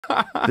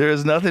There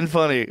is nothing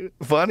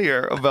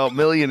funnier about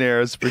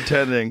millionaires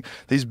pretending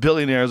these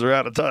billionaires are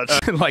out of touch.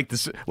 Like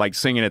this, like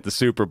singing at the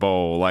Super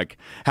Bowl. Like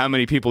how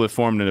many people have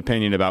formed an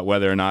opinion about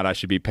whether or not I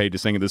should be paid to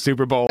sing at the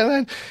Super Bowl?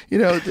 And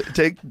then,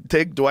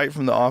 take Dwight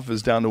from The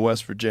Office down to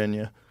West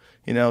Virginia.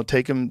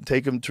 Take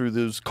him through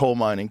those coal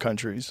mining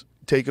countries.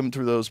 Take him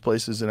through those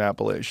places in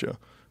Appalachia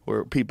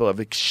where people have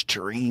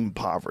extreme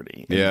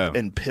poverty.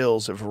 And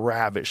pills have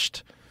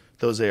ravished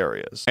those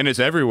areas. And it's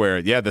everywhere.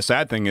 Yeah, the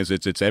sad thing is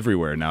it's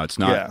everywhere now. It's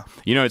not.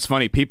 Yeah. It's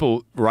funny.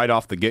 People right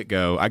off the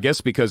get-go, I guess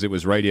because it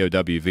was Radio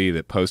WV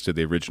that posted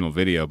the original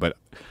video, but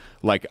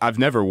like I've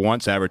never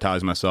once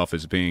advertised myself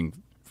as being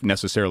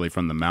necessarily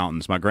from the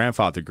mountains. My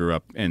grandfather grew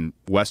up in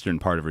western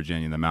part of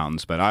Virginia in the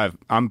mountains, but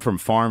I'm from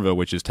Farmville,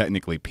 which is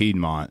technically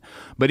Piedmont.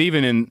 But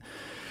even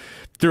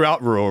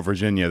throughout rural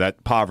Virginia,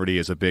 that poverty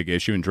is a big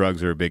issue and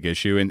drugs are a big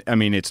issue. And I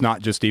mean, it's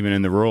not just even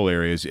in the rural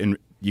areas.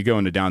 You go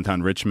into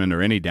downtown Richmond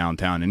or any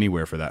downtown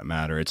anywhere for that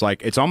matter.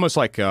 It's almost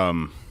like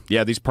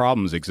these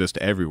problems exist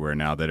everywhere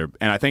now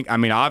and I think,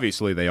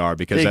 obviously they are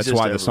because that's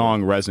why the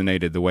song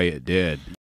resonated the way it did.